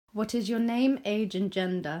What is your name, age and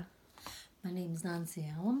gender? My name's Nancy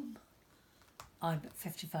Allum. I'm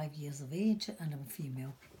 55 years of age and I'm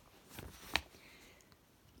female.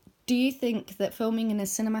 Do you think that filming in a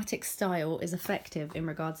cinematic style is effective in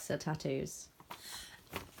regards to tattoos?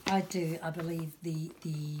 I do. I believe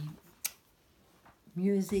the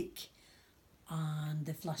music and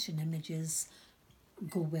the flashing images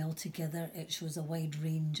go well together. It shows a wide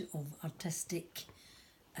range of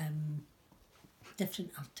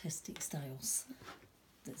different artistic styles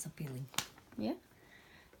that's appealing. Yeah.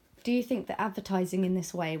 Do you think that advertising in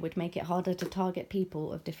this way would make it harder to target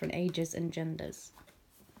people of different ages and genders?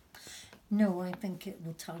 No, I think it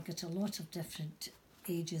will target a lot of different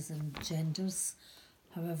ages and genders.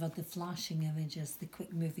 However, the flashing images, the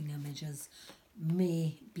quick moving images,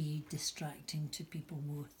 may be distracting to people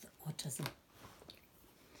with autism.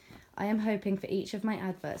 I am hoping for each of my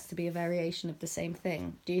adverts to be a variation of the same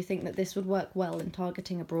thing. Do you think that this would work well in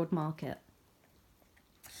targeting a broad market?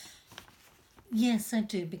 Yes, I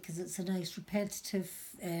do, because it's a nice repetitive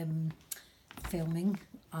filming,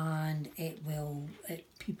 and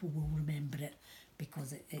people will remember it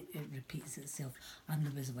because it repeats itself, and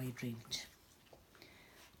there is a wide range.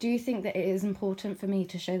 Do you think that it is important for me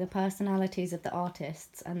to show the personalities of the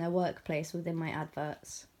artists and their workplace within my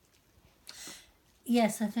adverts?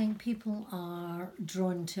 Yes, I think people are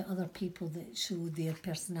drawn to other people that show their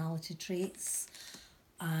personality traits,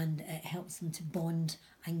 and it helps them to bond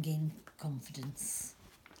and gain confidence.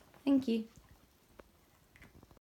 Thank you.